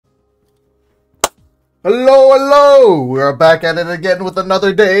Hello, hello! We're back at it again with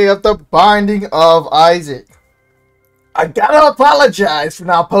another day of the Binding of Isaac. I gotta apologize for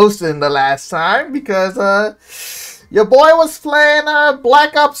not posting the last time because, your boy was playing,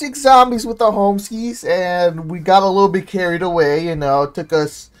 Black Ops 6 Zombies with the homeskis and we got a little bit carried away, you know. It took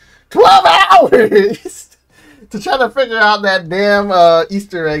us 12 hours to try to figure out that damn,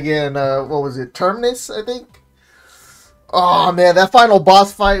 Easter egg in, what was it, Terminus, I think? Oh, man, that final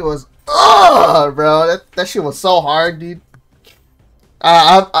boss fight was... Oh, bro, that shit was so hard, dude.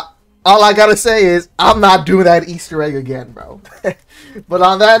 All I gotta say is I'm not doing that Easter egg again, bro. But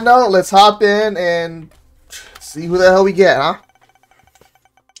on that note, let's hop in and see who the hell we get, huh?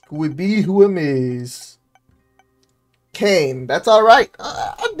 Who it be, who it is. Kane, that's all right.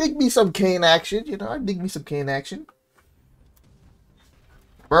 I dig me some Kane action, you know. I dig me some Kane action.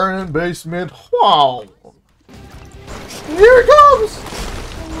 Burning basement. Wow. Here it comes.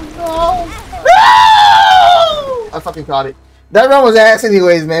 No. I fucking caught it. That run was ass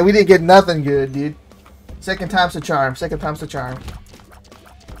anyways, man. We didn't get nothing good, dude. Second time's the charm. Second time's the charm.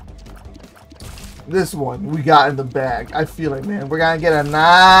 This one we got in the bag. I feel it, man. We're gonna get a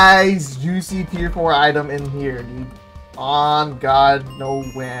nice, juicy tier 4 item in here, dude. On God, no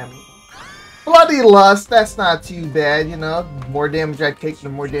whammy. Bloody Lust. That's not too bad, you know. The more damage I take, the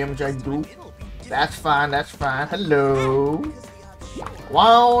more damage I do. That's fine. That's fine. Hello.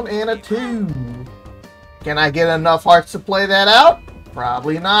 1 and a 2. Can I get enough hearts to play that out?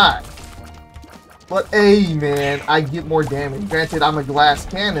 Probably not. But hey, man, I get more damage. Granted, I'm a glass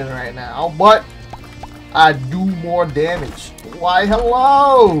cannon right now, but I do more damage. Why,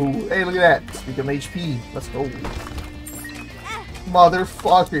 hello! Hey, look at that. Speaking of HP, let's go.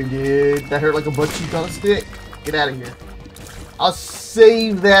 Motherfucker, dude. That hurt like a butt cheek on a stick. Get out of here. I'll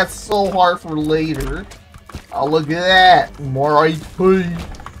save that soul heart for later. Oh, look at that. More HP.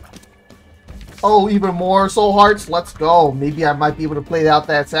 Oh, even more soul hearts? Let's go. Maybe I might be able to play out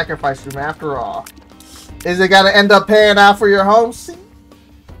that sacrifice room after all. Is it going to end up paying out for your home scene?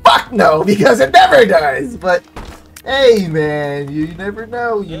 Fuck no, because it never does. But, hey, man, you never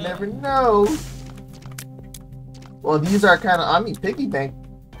know. You never know. Well, these are kind of, I mean, piggy bank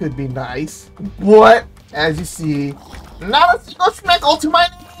could be nice. But, as you see, not a single smeckle to my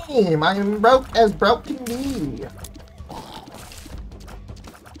name. I am broke as broke can be.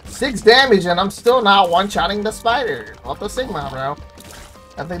 6 damage and I'm still not one-shotting the spider. What the Sigma, bro?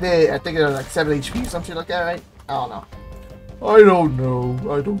 I think it was like 7 HP, some shit like that, right? I don't know. I don't know.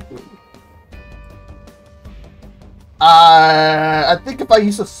 I think if I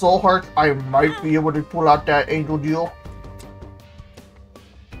use a soul heart, I might be able to pull out that angel deal.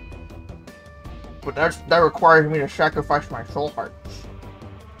 But that requires me to sacrifice my soul heart.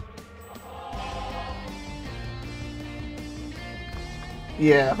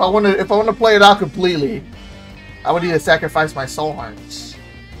 Yeah, if I want to play it out completely, I would need to sacrifice my soul hearts.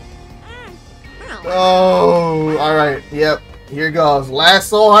 Oh, all right. Yep. Here goes. Last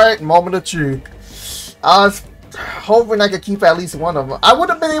soul heart, moment of truth. I was hoping I could keep at least one of them. I would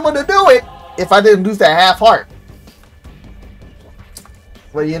have been able to do it if I didn't lose that half heart.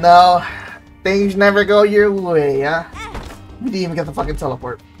 But you know, things never go your way, huh? We didn't even get the fucking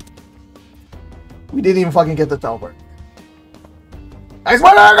teleport. We didn't even fucking get the teleport. I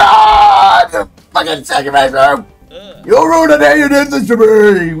swear to God! The fucking sacrifice room! You'll ruin the day you did this to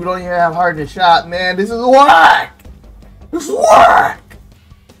me! We don't even have hardness shot, man. This is whack! This is whack!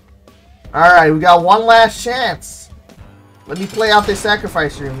 Alright, we got one last chance. Let me play out this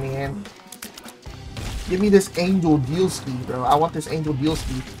sacrifice room, man. Give me this angel deal ski, bro. I want this angel deal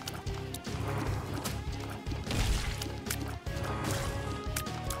ski.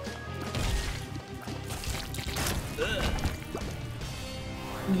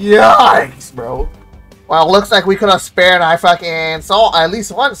 Yikes, bro. Well, looks like we could have spared I fucking soul, at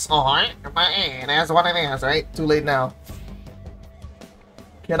least one soul heart. And that's what it is, right? Too late now.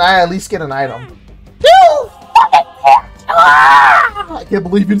 Can I at least get an item? I can't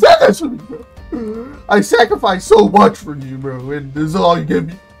believe you said that to me, bro. I sacrificed so much for you, bro, and this is all you give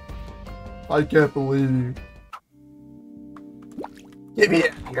me. I can't believe you. Give me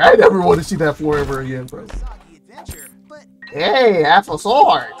it. I never want to see that floor ever again, bro. Hey, half a soul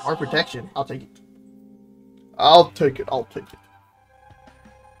heart or protection. I'll take it. I'll take it. I'll take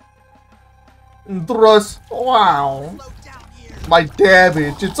it. Thrust. Wow. My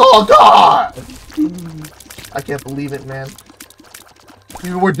damage. It's all gone. I can't believe it, man.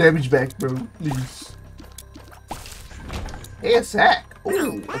 Give me more damage back, bro. Please. Hey, a sack.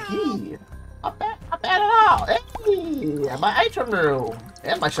 Ooh, a key. Not bad. Not bad at all. Hey, my item room.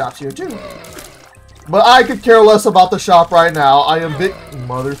 And my shop's here, too. But I could care less about the shop right now. I am big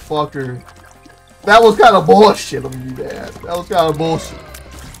motherfucker. That was kind of bullshit of you, man. That was kind of bullshit.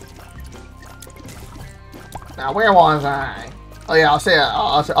 Now, where was I? Oh yeah, I'll say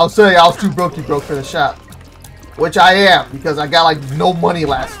I was too broke for the shop. Which I am, because I got like no money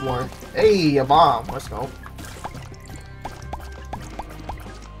last floor. Hey, a bomb. Let's go.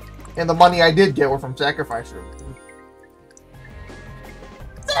 And the money I did get were from sacrifice room.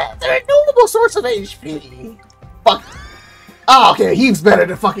 They're a renewable source of HP. Fuck. Oh, okay, he's better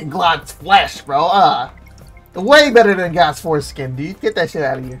than fucking God's flesh, bro. Way better than God's foreskin, dude. Get that shit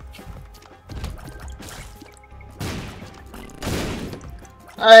out of here.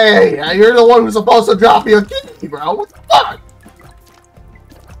 Hey, you're the one who's supposed to drop me a kidney, bro. What the fuck?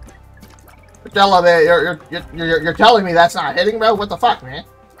 You're telling me that's not hitting, bro? What the fuck, man?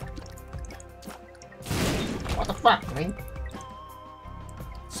 What the fuck, man?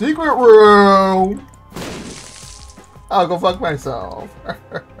 Secret room! I'll go fuck myself.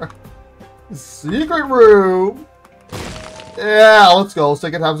 Secret room! Yeah, let's go.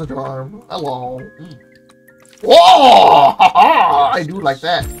 Second time's a charm. Hello. Whoa! I do like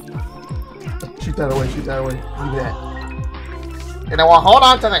that. Shoot that away, shoot that away. Leave that. And I want to hold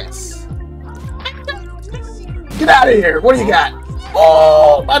on to this. Get out of here! What do you got?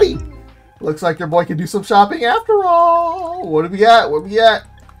 Oh, buddy! Looks like your boy can do some shopping after all. What do we got? What do we got?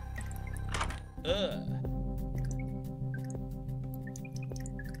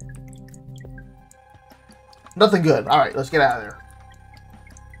 Nothing good. Alright, let's get out of there.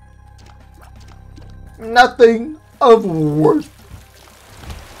 Nothing of worth.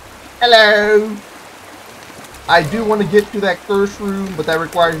 Hello. I do want to get to that first room, but that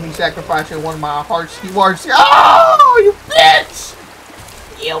requires me sacrificing one of my hearts. Oh, you bitch!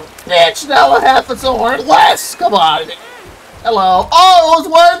 You bitch! Now a half its horn less. Come on. Hello. Oh, it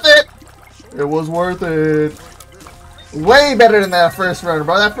was worth it. It was worth it. Way better than that first run,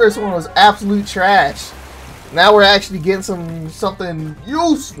 bro. That first one was absolute trash. Now we're actually getting something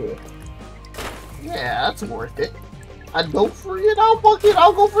useful. Yeah, that's worth it. I'd go for it. I'll go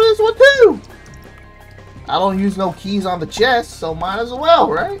for this one too. I don't use no keys on the chest, so might as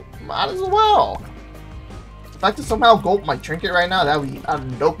well, right? Might as well. If I could somehow gulp my trinket right now, that would be a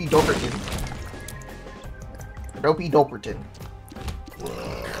dopey doperton. Dopey doperton.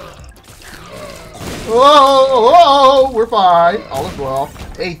 Whoa, we're fine. All is well.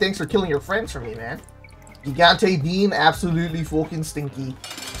 Hey, thanks for killing your friends for me, man. Gigante Bean, absolutely fucking stinky.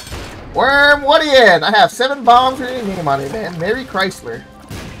 Worm, what are you in? I have 7 bombs with your name on it, man. Mary Chrysler.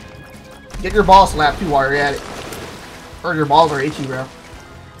 Get your ball slapped too while you're at it. Or your balls are itchy, bro.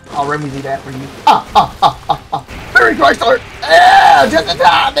 I'll remedy that for you. Mary Chrysler! Yeah! Just in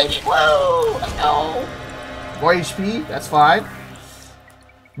time, baby! Woo! Let's go! More HP, that's fine.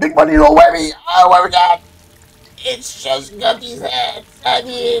 Big money, little whammy! Oh, what we got? It's just Guppy's head. I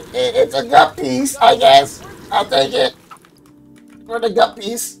mean, it's a gut piece, I guess. I'll take it. For the gut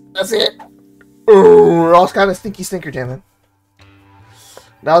piece. That's it. Ooh, that was kind of stinky stinkerton, man.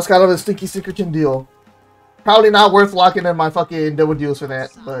 That was kind of a stinky stinkerton deal. Probably not worth locking in my fucking double deals for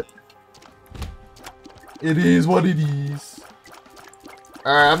that, but it is what it is.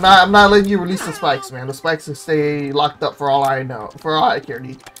 Alright, I'm not letting you release the spikes, man. The spikes will stay locked up for all I know. For all I care,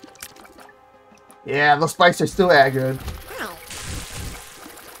 dude. Yeah, the spikes are still aggroed.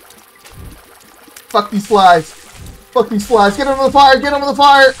 Fuck these flies. Fuck these flies. Get them on the fire. Get them on the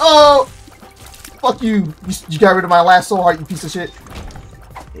fire. Oh! Fuck you. You got rid of my last soul heart, you piece of shit.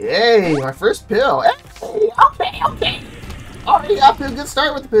 Yay, my first pill. Hey, okay. Already got a good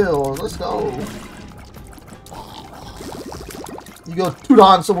start with the pills. Let's go. You go toot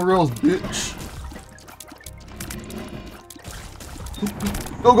on somewhere else, bitch.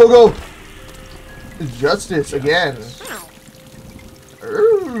 Go, go, go. Justice again.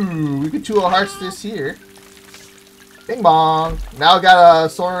 Ooh, we can 2 hearts this here. Bing bong. Now I got a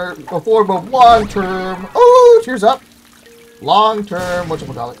form of long term. Oh, cheers up. Long term.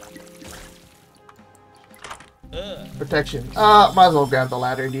 Whatchamacallit? Protection. Might as well grab the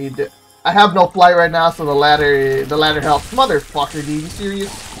ladder, dude. I have no flight right now, so the ladder helps. Motherfucker, dude. You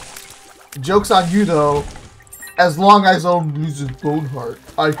serious? Joke's on you though. As long as I don't lose his bone heart,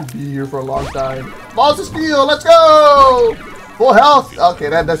 I could be here for a long time. Balls of steel, let's go! Full health. Okay,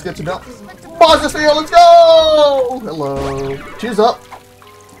 that's good to know. Balls of steel, let's go! Hello. Cheers up.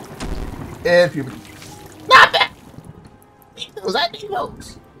 And puberty. Not bad! Was that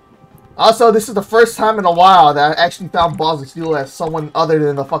folks? Also, this is the first time in a while that I actually found balls of steel as someone other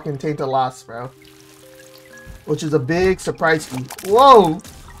than the fucking Tainted Lost, bro. Which is a big surprise to me. Whoa!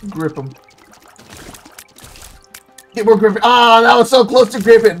 Grip him. Get more gripping. Ah, that was so close to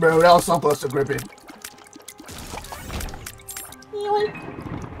gripping, bro. That was so close to gripping.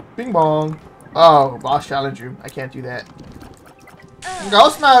 Bing bong. Oh, boss challenge room. I can't do that.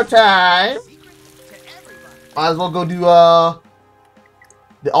 Ghost mode time! Might as well go do,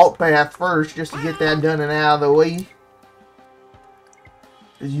 the alt path first, just to get that done and out of the way.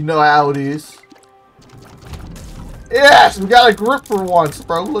 Cause you know how it is. Yes! We got a grip for once,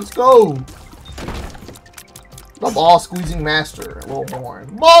 bro. Let's go! The ball squeezing master. A little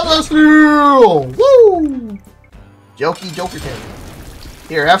horn. Mother Steel! Woo! Jokey Jokerton.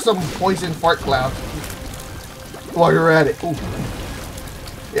 Here, have some poison fart cloud. While you're at it. Ooh.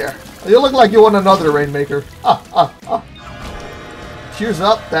 Here. You look like you want another Rainmaker. Cheers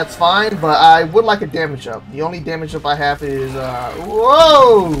up, that's fine, but I would like a damage up. The only damage up I have is,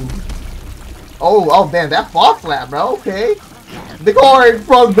 whoa! Oh, damn, that fall flap, bro, okay. Big orange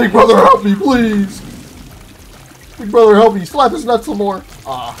from Big Brother, help me, please! Big Brother, help me, slap his nuts some more.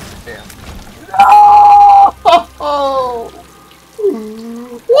 Aw, damn. No!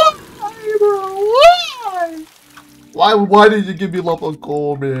 Why, bro, why? Why did you give me lump of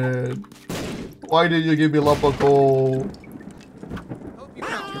coal, man? Why did you give me lump of coal?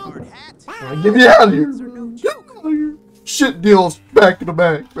 Get me out of here! Get out of here! Shit deals back to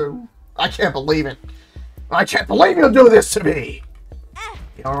back, bro. I can't believe it. I can't believe you'll do this to me.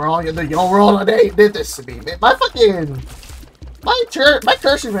 Y'all did this to me, man. My fucking my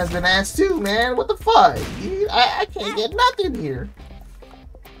cursing has been asked too, man. What the fuck? I can't get nothing here.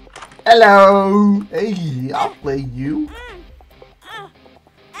 Hello. Hey, I'll play you.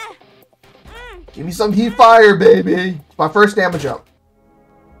 Give me some heat fire, baby. It's my first damage up.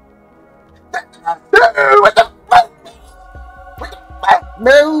 What the fuck? What the fuck,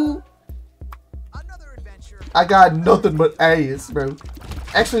 bro? I got nothing but A's, bro.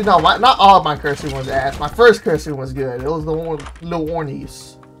 Actually, no, not all of my cursing was ass. My first cursing was good. It was the one with little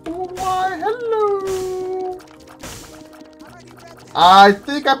warnies. Oh, why, hello. I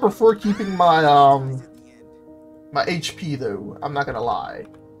think I prefer keeping my my HP though. I'm not gonna lie.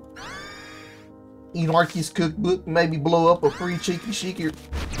 Enarchy's cookbook, maybe blow up a free cheeky secret.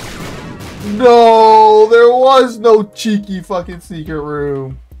 No, there was no cheeky fucking secret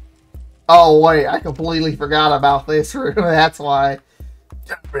room. Oh wait, I completely forgot about this room. That's why.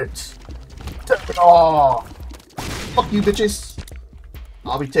 Damn it! Damn it all! Fuck you, bitches!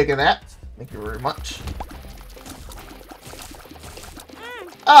 I'll be taking that. Thank you very much.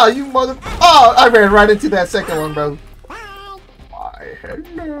 Oh, you mother! Oh, I ran right into that second one, bro. Why,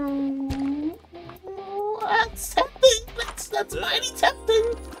 hello. That's tempting. That's mighty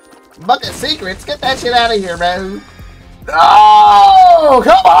tempting. Bucket secrets, get that shit out of here, bro. No!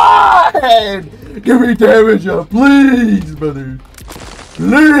 Come on! Give me damage up, please, brother.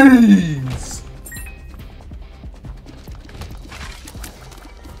 Please!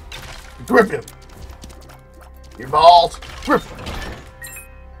 Grip him. Your balls. Grip him.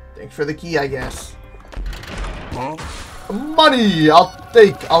 Thanks for the key, I guess. Huh? Money! I'll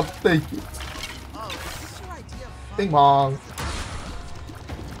take it. Bing bong.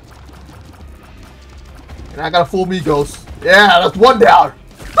 And I got a full me ghost. Yeah, that's one down.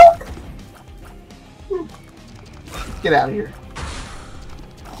 Get out of here.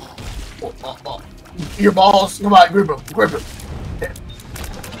 Oh. Your balls. Come on, grip him. Grip him. Yeah.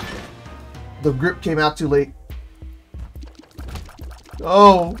 The grip came out too late.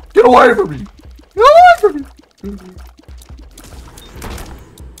 Oh, get away from me. Get away from me.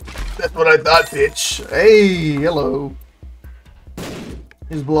 That's what I thought, bitch. Hey, hello.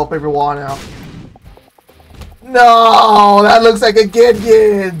 Just blow up every wall now. No, that looks like a Gid.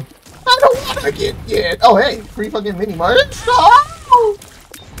 I don't want a Gid. Oh, hey, free fucking mini mush. Oh!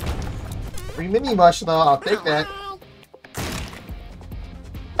 Free mini mush, though. I'll take that.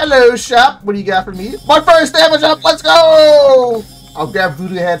 Hello, shop. What do you got for me? My first damage up. Let's go. I'll grab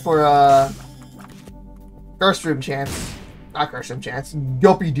Voodoo Head for Curse Room chance. Not Curse Room chance.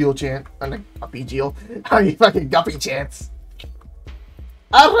 Guppy Deal chance. Guppy Deal. How you fucking Guppy chance?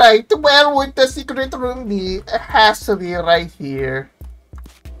 Alright, where would the secret room be? It has to be right here.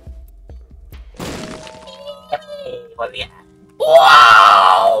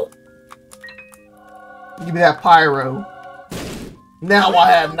 Wow! Give me that pyro. Now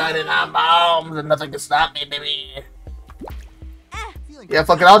I have 99 bombs and nothing can stop me, baby. Yeah,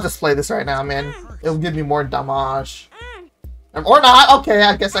 fuck it, I'll just play this right now, man. It'll give me more damage. Or not, okay,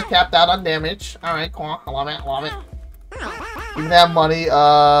 I guess I capped out on damage. Alright, cool, I love it. Give me that money.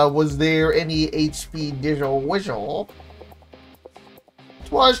 Was there any HP digital whistle?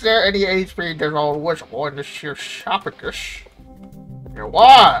 Was there any HP digital whistle in this here shoppingish? There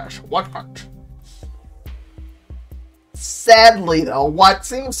was. What? Sadly, though, what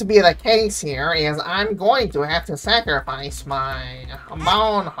seems to be the case here is I'm going to have to sacrifice my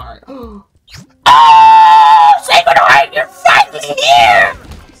bone heart. Oh, Sacred Heart, you're finally here!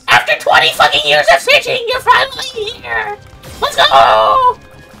 After 20 fucking years of searching, you're finally here! Let's go!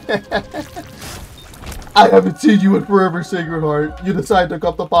 I haven't seen you in forever, Sacred Heart. You decided to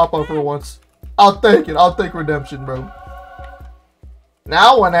come to Papa for once. I'll take it. I'll take redemption, bro.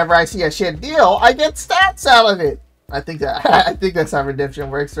 Now, whenever I see a shit deal, I get stats out of it. I think that's how redemption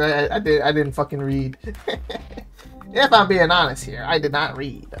works, right? I didn't fucking read. If I'm being honest here, I did not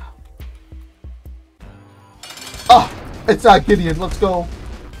read. Oh, it's not Gideon. Let's go.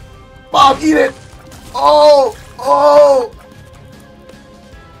 Mom, eat it. Oh, oh.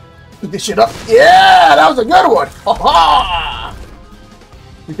 Pick this shit up. Yeah, that was a good one. Ha ha.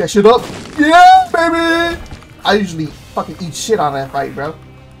 Pick that shit up. Yeah, baby. I usually fucking eat shit on that fight, bro.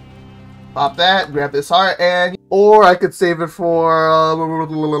 Pop that, grab this heart, and... Or I could save it for...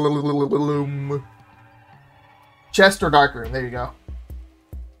 chest or dark room. There you go.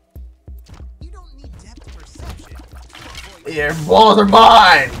 You don't need depth perception. Yeah, balls are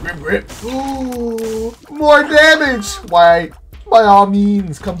mine! Rip, rip. Ooh, more damage! Why, by all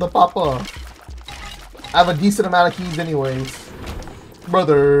means, come to Papa. I have a decent amount of keys anyways.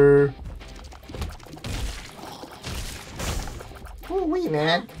 Brother. Ooh-wee,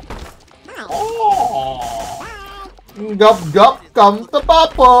 man. Oh. Gup, gup, come to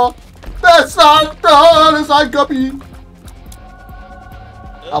Papa. That's not done, it's not guppy.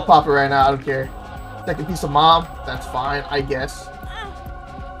 I'll pop it right now, I don't care. Second piece of mom, that's fine, I guess.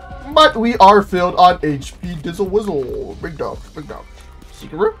 But we are filled on HP Dizzle Whizzle. Big dog, big dog.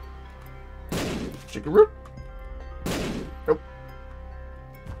 Secret room? Secret room? Nope.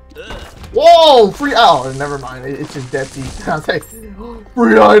 Whoa! Free oh, never mind. It's just Dead Sea. I was like,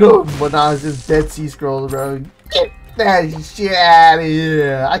 free item! But nah, it's just Dead Sea Scrolls, bro. Get that shit out of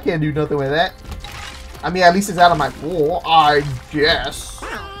here. I can't do nothing with that. I mean, at least it's out of my pool, I guess.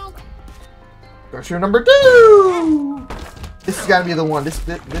 Grocery number 2! This is gotta be the one. This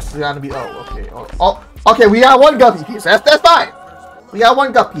is gotta be. Oh, okay. Oh, okay. We got one guppy piece. That's fine. We got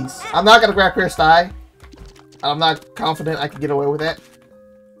one gup piece. I'm not gonna grab Pierce Eye. I'm not confident I can get away with that.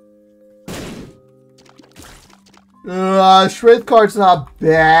 Shred card's not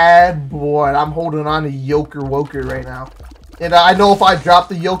bad, but I'm holding on to Yoker Woker right now. And I know if I drop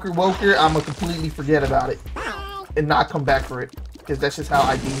the Yoker Woker, I'm gonna completely forget about it and not come back for it, because that's just how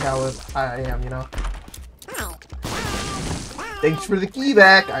I am, you know. Thanks for the key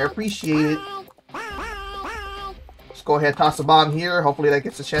back. I appreciate it. Let's go ahead and toss a bomb here. Hopefully that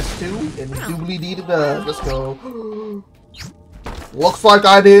gets a chest too. And doobly dee it does. Let's go. Looks like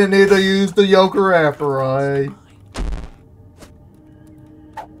I didn't need to use the Yoker after all.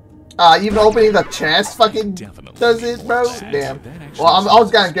 Even opening the chest fucking does it, bro. Damn. Well, I was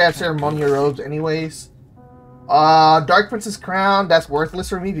gonna grab ceremonial robes anyways. Dark Princess Crown, that's worthless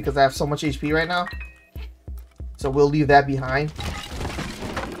for me because I have so much HP right now. So we'll leave that behind.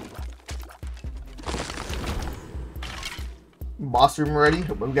 Boss room ready.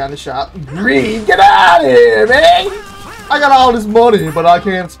 What we got in the shop? Green, get out of here, man! I got all this money, but I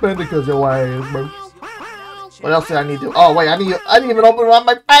can't spend it because your ass, bro. What else do I need to do? Oh wait, I didn't even open up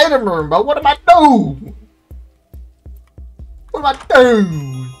my item room, bro. What am I doing? What am I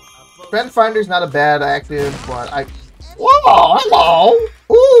doing? Friend Finder's not a bad active, but I... Whoa, hello!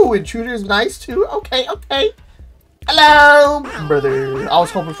 Ooh, Intruder's nice too. Okay, okay. Hello, brother. I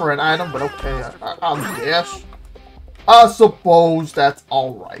was hoping for an item, but okay, I guess. I suppose that's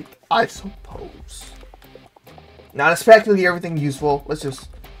alright. I suppose. Not expecting everything useful. Let's just...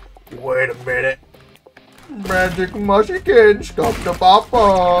 Wait a minute. Magic Mushikins, come to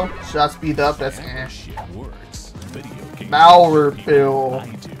Papa. Shot speed up, that's Malware pill.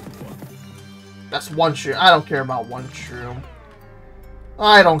 That's one shroom. I don't care about one shroom.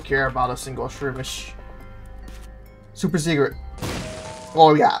 I don't care about a single shroomish. Super secret.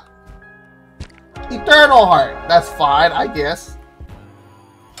 What we got? Eternal Heart. That's fine, I guess.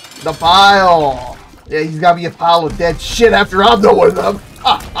 The pile. Yeah, he's gotta be a pile of dead shit after I'm done with them.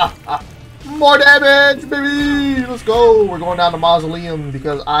 More damage, baby! Let's go. We're going down to Mausoleum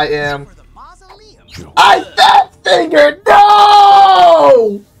because I am... I fat finger!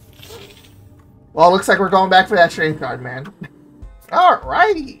 No! Well, it looks like we're going back for that strength card, man.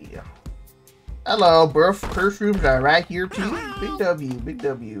 Alrighty. Hello, birth curse rooms are right here too. Big W, big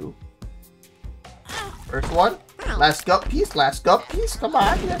W. First one. Last gut piece, last gut piece. Come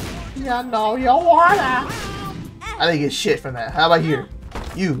on. Yeah, no, you wanna. I didn't get shit from that. How about here?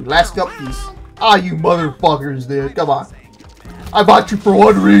 You, last gut piece. Ah, you motherfuckers, dude. Come on. I bought you for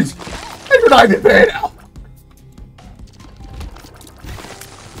one reason. And you're not even paying out.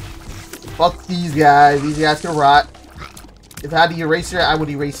 Fuck these guys. These guys can rot. If I had to erase her, I would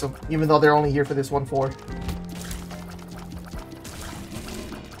erase them, even though they're only here for this one floor.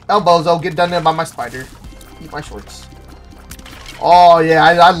 Elbozo, get done there by my spider. Eat my shorts. Oh yeah,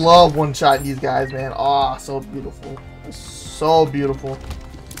 I love one-shot these guys, man. Oh, so beautiful. So beautiful.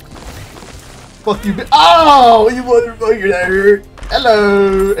 Fuck you, oh, you motherfucker, that hurt.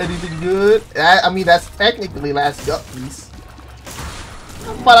 Hello, anything good? I mean, that's technically last gut piece.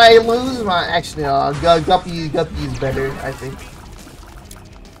 But I lose my, actually, Guppy is better, I think.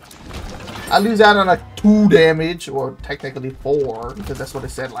 I lose out on a 2 damage, or technically 4, because that's what it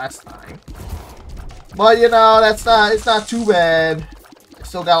said last time. But you know, it's not too bad. I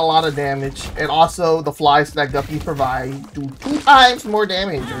still got a lot of damage, and also the flies that Guppy provide do 2 times more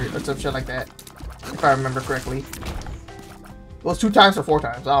damage, or some shit like that, if I remember correctly. It was 2 times or 4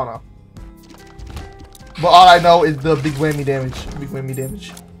 times, I don't know. But all I know is the big whammy damage. Big whammy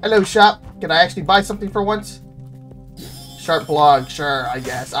damage. Hello, shop. Can I actually buy something for once? Sharp blog, sure, I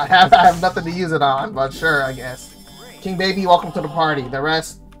guess. I have nothing to use it on, but sure, I guess. King Baby, welcome to the party. The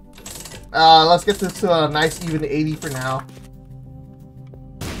rest, let's get this to a nice even 80 for now.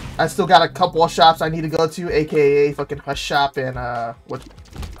 I still got a couple of shops I need to go to, aka fucking Hush Shop and what?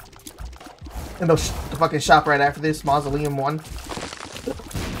 And the fucking shop right after this, Mausoleum 1.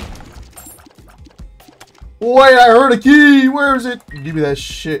 Wait, I heard a key! Where is it? Give me that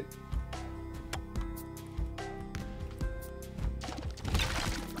shit.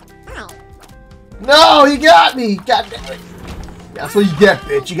 No, he got me! God damn it. That's what you get,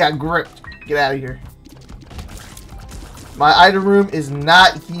 bitch. You got gripped. Get out of here. My item room is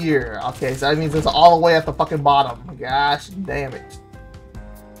not here. Okay, so that means it's all the way at the fucking bottom. Gosh damn it.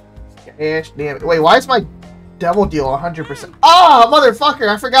 Gosh damn it. Wait, why is my devil deal 100%? Oh, motherfucker!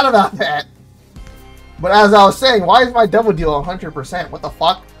 I forgot about that. But as I was saying, why is my devil deal 100%? What the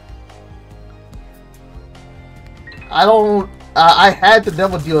fuck? I don't... I had the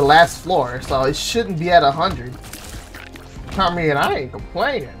devil deal last floor, so it shouldn't be at 100. I mean, I ain't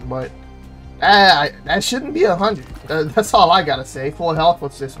complaining, but... that shouldn't be 100. That's all I gotta say. Full health,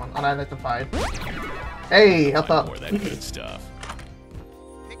 what's this one? Unidentified. Hey, health up. More of that good stuff.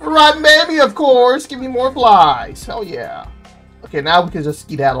 Right, baby, of course! Give me more flies! Hell yeah. Okay, now we can just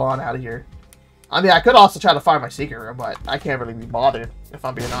skedaddle on out of here. I mean, I could also try to find my secret room, but I can't really be bothered, if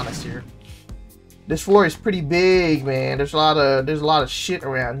I'm being honest here. This floor is pretty big, man. There's a lot of shit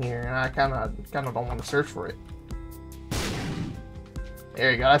around here, and I kind of don't want to search for it.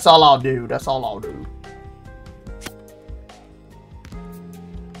 There you go. That's all I'll do. That's all I'll do.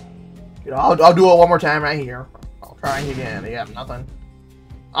 You know, I'll do it one more time right here. I'll try again. Yeah, nothing.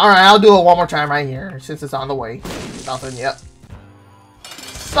 All right, I'll do it one more time right here since it's on the way. Nothing. Yep.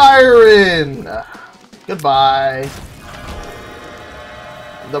 Siren! Goodbye.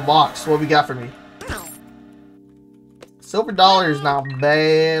 The box, what we got for me? Silver dollar is not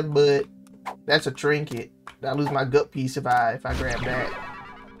bad, but that's a trinket. I lose my gut piece if I grab that.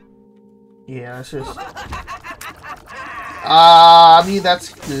 Yeah, that's just... I mean,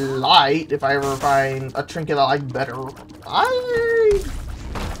 that's light if I ever find a trinket I like better. I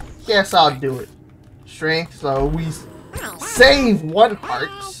guess I'll do it. Strength, so we... save 1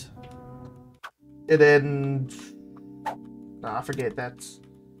 heart. And then... Nah, forget that.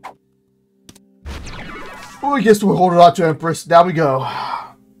 Oh, I guess we'll hold it on to Empress. Down we go.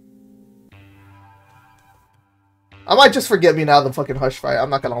 I might just forget me now the fucking Hush fight.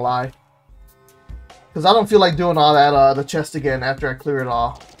 I'm not gonna lie. Because I don't feel like doing all that, the chest again after I clear it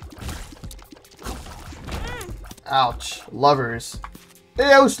all. Ouch. Lovers.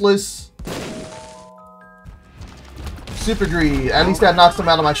 Useless. Super greed. At least that knocks him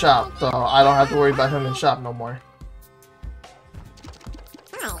out of my shop, so I don't have to worry about him in shop no more.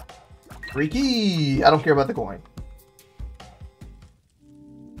 Freaky! I don't care about the coin.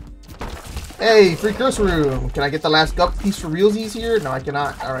 Hey, free curse room! Can I get the last gut piece for realsies here? No, I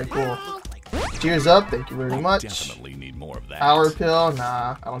cannot. Alright, cool. Cheers up, thank you very much. Definitely need more of that. Power pill?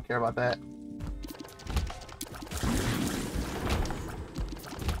 Nah, I don't care about that.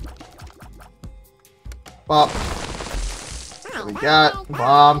 Pop. What we got?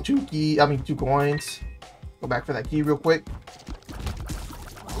 Bomb, 2 coins. Go back for that key real quick.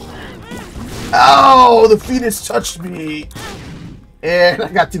 Oh, the fetus touched me. And I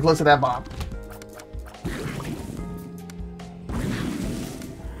got too close to that bomb.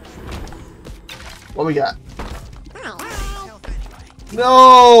 What we got?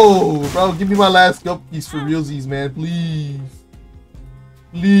 No! Bro, give me my last gut piece for realsies, man. Please.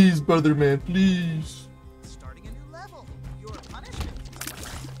 Please, brother, man. Please. Starting a new level. Your punishment.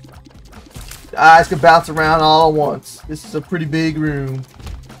 Eyes can bounce around all at once. This is a pretty big room.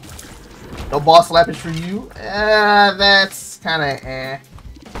 No boss slappage for you. That's kind of eh.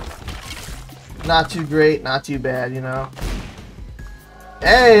 Not too great, not too bad, you know.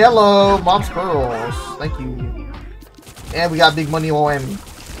 Hey, hello, Mom's Pearls. Thank you. And we got big money on me.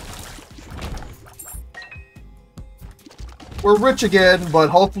 We're rich again, but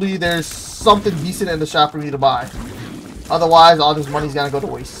hopefully there's something decent in the shop for me to buy. Otherwise, all this money's gonna go to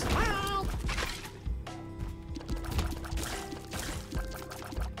waste.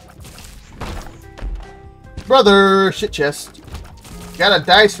 Brother, shit chest. Got a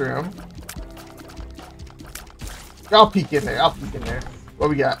dice room. I'll peek in there. I'll peek in there. What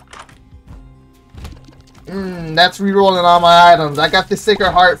we got? That's rerolling all my items. I got the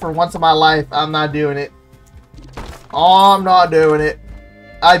Sacred Heart for once in my life. I'm not doing it. I'm not doing it.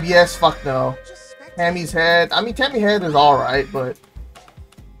 IBS, fuck no. Tammy's Head. I mean, Tammy's Head is alright, but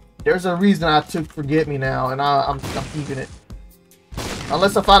there's a reason I took Forget Me Now, and I'm keeping it.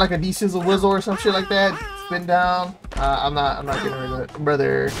 Unless I find like a D-Sizzle Whizzle or some shit like that. Spin down. I'm not getting rid of it.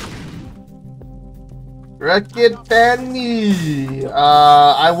 Brother. Crooked Penny.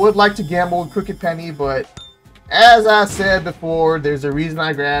 I would like to gamble with Crooked Penny, but as I said before, there's a reason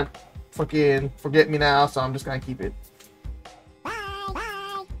I grabbed fucking Forget Me Now, so I'm just gonna keep it.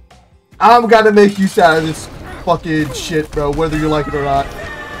 I'm gonna make use out of this fucking shit, bro, whether you like it or not.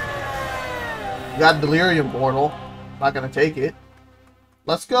 Got Delirium Portal. Not gonna take it.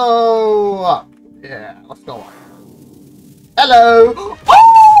 Let's go up. Yeah, let's go up. Hello! Oh!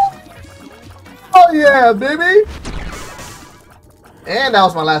 Oh yeah, baby! And that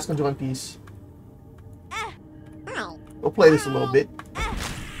was my last conjoined piece. We'll play this a little bit.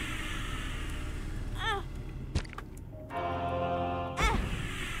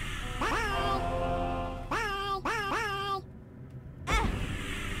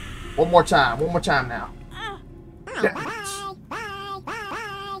 One more time now.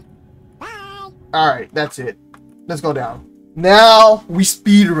 Alright, that's it. Let's go down. Now we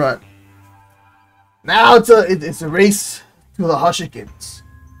speed run. Now it's a race to the Hushikins.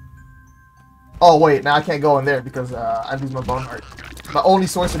 Oh wait, now I can't go in there because I lose my Bone Heart. My only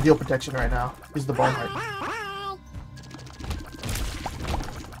source of deal protection right now is the Bone Heart.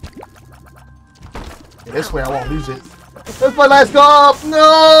 Yeah, this way I won't lose it. That's my last go!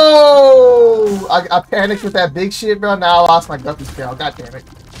 No! I panicked with that big shit, bro. Now I lost my Guppy spell. God damn it.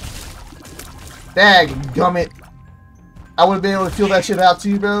 Dag gummit. I would have been able to feel that shit out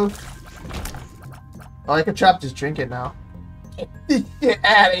too, bro. Oh, I can trap this trinket now. Get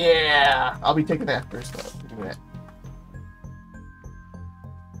out of here! I'll be taking that first, though. Give me that.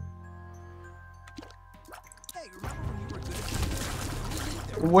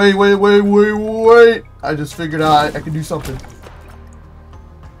 Wait. I just figured out I can do something.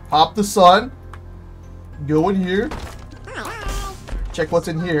 Pop the sun. Go in here. Check what's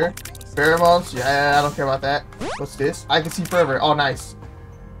in here. Pheromones. Yeah, I don't care about that. What's this? I can see forever. Oh, nice.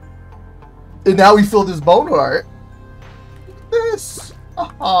 And now we fill this Bone Heart. This.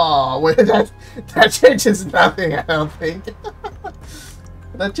 Oh, wait. That changes nothing, I don't think.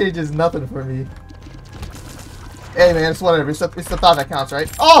 That changes nothing for me. Hey man, it's whatever. It's the thought that counts,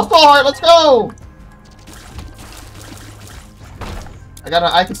 right? Oh, Soul Heart, let's go! I got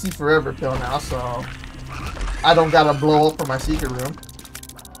an I Can See Forever pill now, so I don't gotta blow up for my secret room.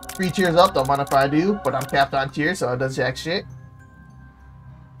 3 tiers up, don't mind if I do, but I'm capped on tiers, so it does jack shit.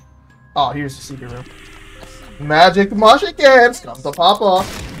 Oh, here's the secret room. Magic Mushikins! Come to Papa.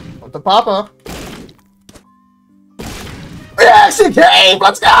 Come to Papa. Reaction game!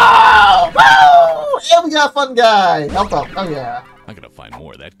 Let's go! Woo! And we got Fun Guy! Help up. Oh yeah. I gotta find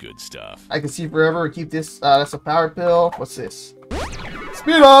more of that good stuff. I Can See Forever. Keep this. That's a power pill. What's this?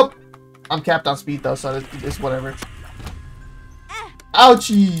 Speed up! I'm capped on speed though, so it's whatever.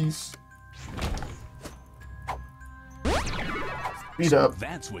 Ouchies! Speed up.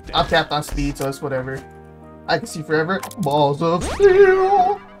 That's what I'm capped on speed, so it's whatever. I Can See Forever. Balls of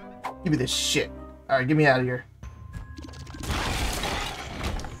Steel! Give me this shit. Alright, get me out of here.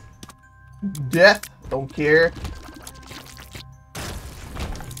 Death. Don't care.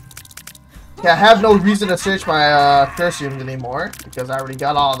 Yeah, I have no reason to search my curse rooms anymore because I already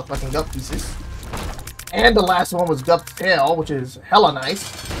got all the fucking gut pieces. And the last one was Gut Tail, which is hella nice.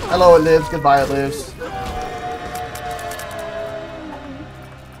 Hello, it lives. Goodbye, it lives.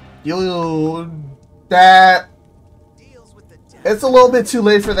 Dude, that... It's a little bit too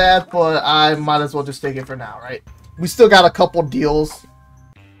late for that, but I might as well just take it for now, right? We still got a couple deals,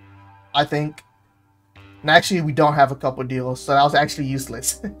 I think. And actually, we don't have a couple deals, so that was actually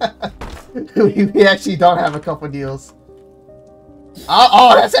useless. we actually don't have a couple deals.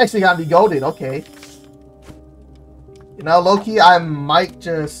 Oh, that's actually gotta be golded. Okay. You know, low-key, I might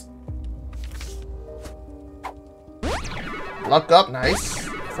just... Luck up, nice.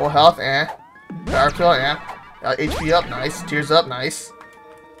 Full health, Power pill, HP up, nice. Tears up, nice.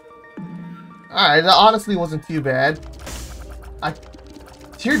 Alright, that honestly wasn't too bad.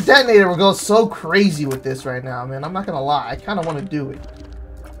 Tear Detonator will go so crazy with this right now, man. I'm not gonna lie. I kind of want to do it.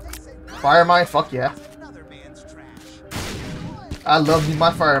 Fire Mine, fuck yeah. I love you,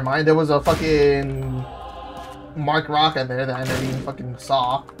 my Fire Mine. There was a fucking Mark Rock in there that I never even fucking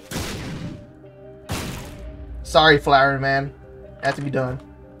saw. Sorry, Flower Man. Had to be done.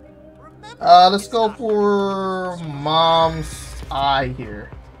 Let's go for Mom's Eye here.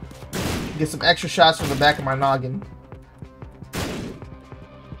 Get some extra shots from the back of my noggin.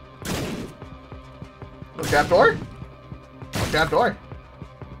 No trap door? No trap door.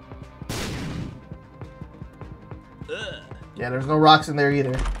 Yeah, there's no rocks in there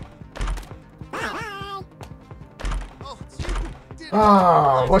either.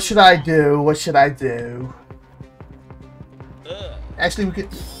 Oh, what should I do? What should I do? Actually, we could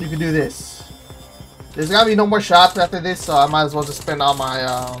do this. There's gotta be no more shops after this, so I might as well just spend all my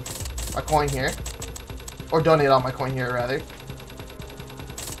my coin here, or donate all my coin here rather.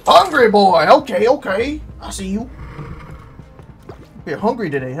 Hungry boy. Okay, okay. I see you. You're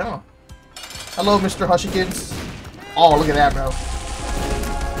hungry today, huh? Hello, Mr. Hushikins. Oh, look at that, bro.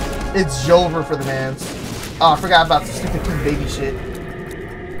 It's Jover for the mans. Oh, I forgot about the stupid King Baby shit.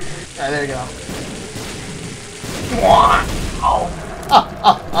 Alright, there you go.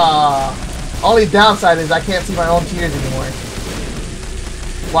 Only downside is I can't see my own tears anymore.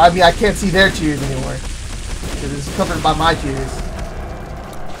 Well, I mean, I can't see their tears anymore. Because it's covered by my tears.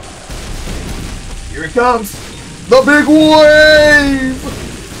 Here it comes! The big wave!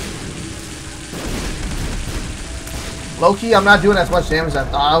 Low-key, I'm not doing as much damage as I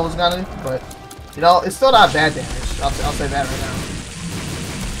thought I was gonna, but, you know, it's still not bad damage. I'll say that right now.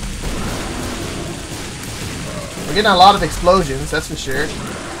 We're getting a lot of explosions, that's for sure.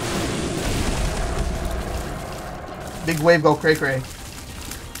 Big wave go cray-cray.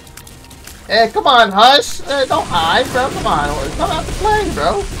 Hey, come on, Hush! Hey, don't hide, bro. Come on. Come out to play,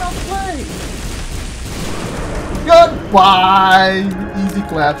 bro. Come out to play. Goodbye! Easy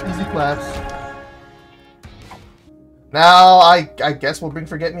claps, easy claps. Now, I guess we'll bring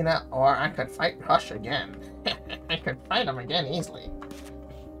Forget Me Now. Or I could fight Hush again. I could fight him again easily.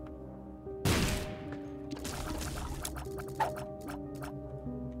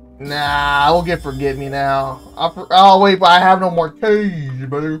 Nah, we'll get Forget Me Now. Oh, wait, but I have no more keys,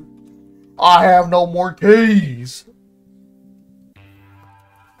 brother. I have no more keys.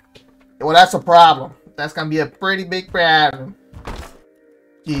 Well, that's a problem. That's gonna be a pretty big problem.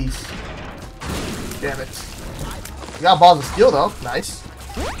 Keys. Damn it. You got balls of steel, though. Nice.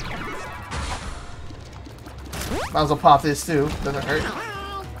 Might as well pop this, too. Doesn't hurt.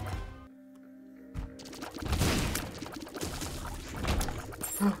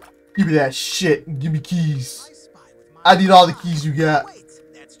 Give me that shit. Give me keys. I need all the keys you got.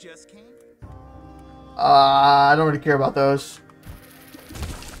 I don't really care about those.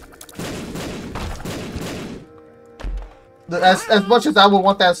 As much as I would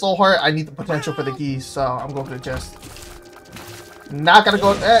want that soul heart, I need the potential for the keys, so I'm going for the chest. Not gonna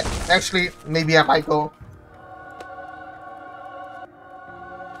go. Actually, maybe I might go.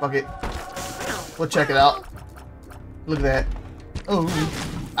 Fuck it. We'll check it out. Look at that. Oh,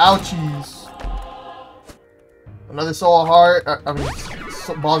 ouchies. Another soul heart. I mean,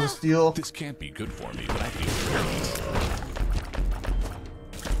 balls of steel. This can't be good for me, but I feel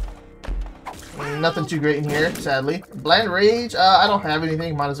great. Nothing too great in here, sadly. Bland Rage. I don't have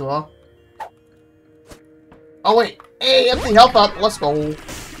anything. Might as well. Oh wait. Hey, empty health up. Let's go.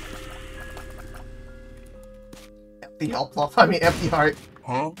 Empty health up. I mean, empty heart.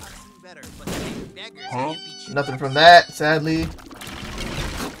 Huh? Huh? Nothing from that, sadly.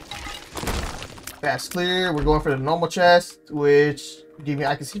 Fast clear. We're going for the normal chest, which give me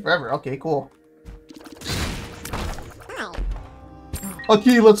I can see forever. Okay, cool.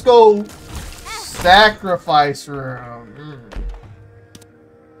 Okay, let's go. Sacrifice room.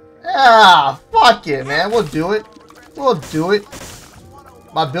 Yeah, fuck it, man. We'll do it. We'll do it.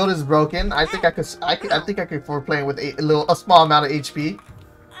 My build is broken. I think I could. I think I could afford playing with a small amount of HP.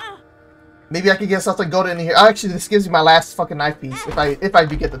 Maybe I could get something golden in here. Oh, actually, this gives me my last fucking knife piece. If I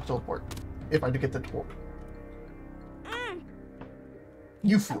do get the teleport. If I do get the teleport.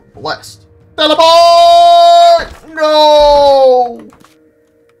 You feel blessed. Teleport! No!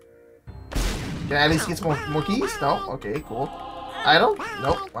 Can I at least get some more keys? No? Okay, cool. Item?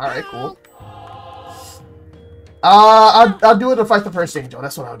 Nope. Alright, cool. I'll do it to fight the first angel.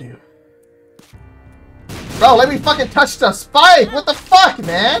 That's what I'll do. Bro, let me fucking touch the spike! What the fuck,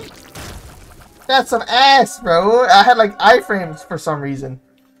 man? that's some ass, bro. I had like iframes for some reason.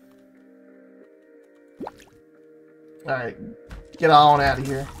 Alright, get on out of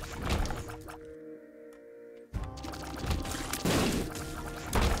here.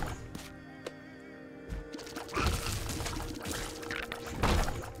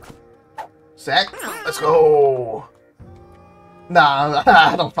 Sack, let's go. Nah,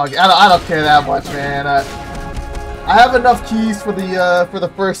 I don't care that much, man. I have enough keys for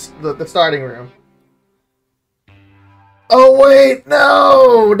the starting room. Oh wait,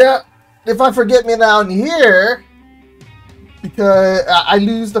 no! That if I forget me down here, because I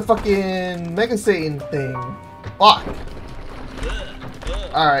lose the fucking Mega Satan thing. Fuck.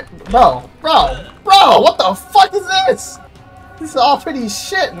 All right, bro, what the fuck is this? This is all pretty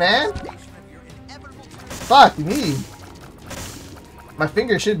shit, man. Fuck me. My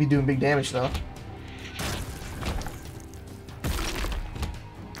finger should be doing big damage though.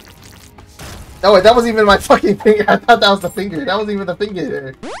 Oh wait, that wasn't even my fucking finger. I thought that was the finger. That wasn't even the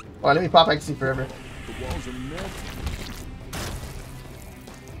finger. Alright, let me pop XC forever. The walls are melting.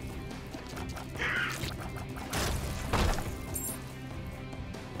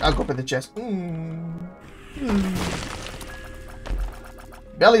 I'll go for the chest.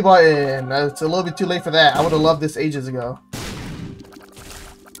 Belly button. It's a little bit too late for that. I would have loved this ages ago.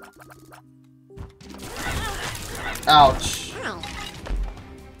 Ouch.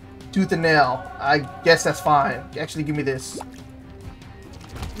 Tooth and nail. I guess that's fine. Actually, give me this.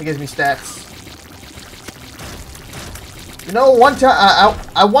 It gives me stats. You know, one time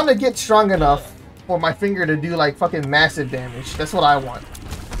I want to get strong enough for my finger to do like fucking massive damage. That's what I want.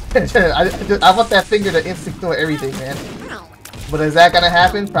 I want that finger to instant kill everything, man. But is that gonna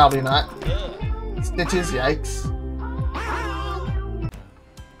happen? Probably not. Stitches, yikes.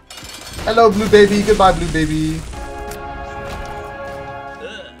 Hello, blue baby. Goodbye, blue baby.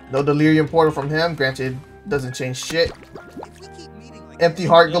 No delirium portal from him. Granted, doesn't change shit. Empty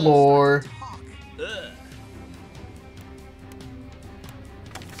heart galore.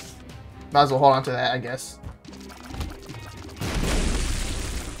 Might as well hold on to that, I guess.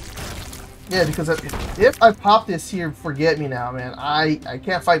 Yeah, because if I pop this here, forget me now, man. I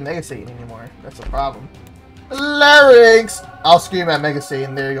can't fight Mega Satan anymore. That's a problem. Larynx! I'll scream at Mega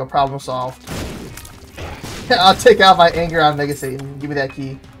Satan. There you go. Problem solved. I'll take out my anger on Mega Satan. Give me that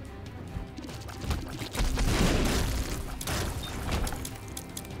key.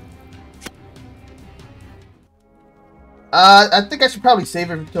 I think I should probably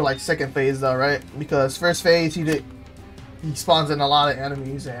save it until like second phase though, right? Because first phase he spawns in a lot of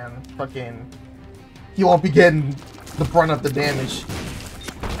enemies and fucking he won't be getting the brunt of the damage.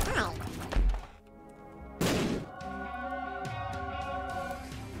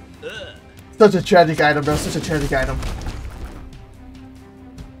 Such a tragic item, bro. Such a tragic item.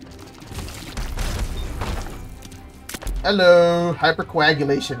 Hello,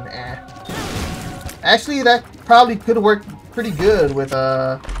 hypercoagulation. Actually, that probably could work pretty good with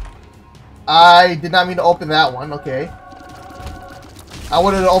I did not mean to open that one. Okay. I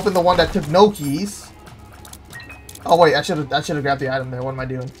wanted to open the one that took no keys. Oh wait, I should have grabbed the item there. What am I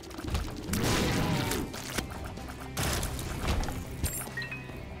doing?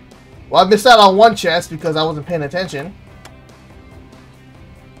 Well, I missed out on one chest because I wasn't paying attention.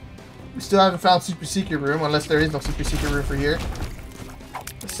 We still haven't found super secret room unless there is no super secret room for here.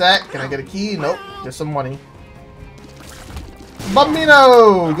 Sack, can I get a key? Nope, just some money.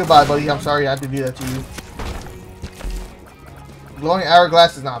 Bambino! Goodbye, buddy. I'm sorry I had to do that to you. Glowing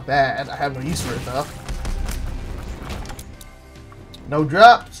hourglass is not bad. I have no use for it though. No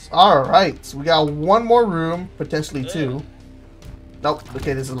drops. Alright, so we got one more room, potentially two. Nope,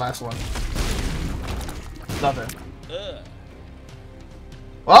 okay, this is the last one. Nothing.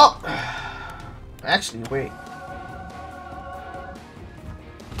 Well, actually, wait.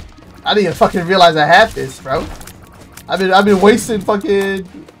 I didn't even fucking realize I had this, bro. I've been wasting fucking.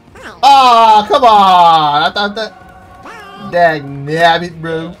 Ah, come on! I thought that. Dag nabbit,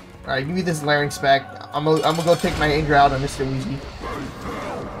 bro. All right, give me this larynx back. I'm gonna go take my anger out on Mr. Weezy.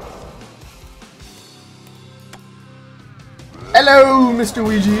 Hello, Mr.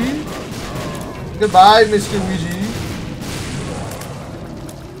 Ouija. Goodbye, Mr. Ouija.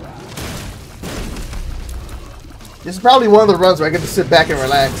 This is probably one of the runs where I get to sit back and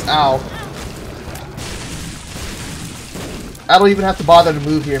relax. Ow. I don't even have to bother to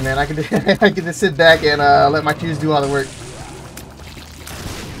move here, man. I can just sit back and let my tears do all the work.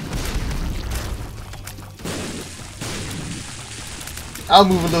 I'll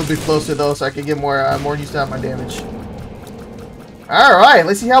move a little bit closer though, so I can get more use out of my damage. All right,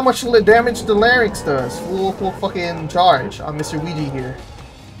 let's see how much damage the larynx does. Full fucking charge on Mr. Ouija here.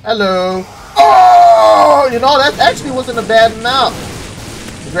 Hello. Oh, you know, that actually wasn't a bad amount.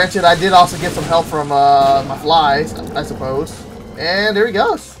 Granted, I did also get some help from my flies, I suppose. And there he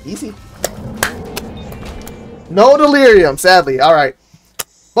goes. Easy. No delirium, sadly. Alright.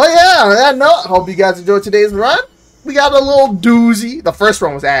 But yeah, on that note, I hope you guys enjoyed today's run. We got a little doozy. The first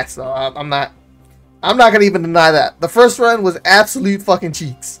run was ass, though. I'm not gonna even deny that. The first run was absolute fucking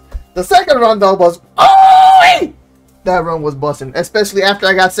cheeks. The second run, though, was that run was busting, especially after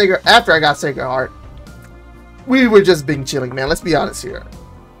I got Sacred Heart. We were just being chilling, man. Let's be honest here.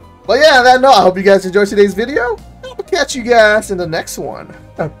 But yeah, on that note, I hope you guys enjoyed today's video. I'll catch you guys in the next one.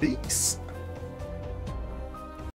 Peace.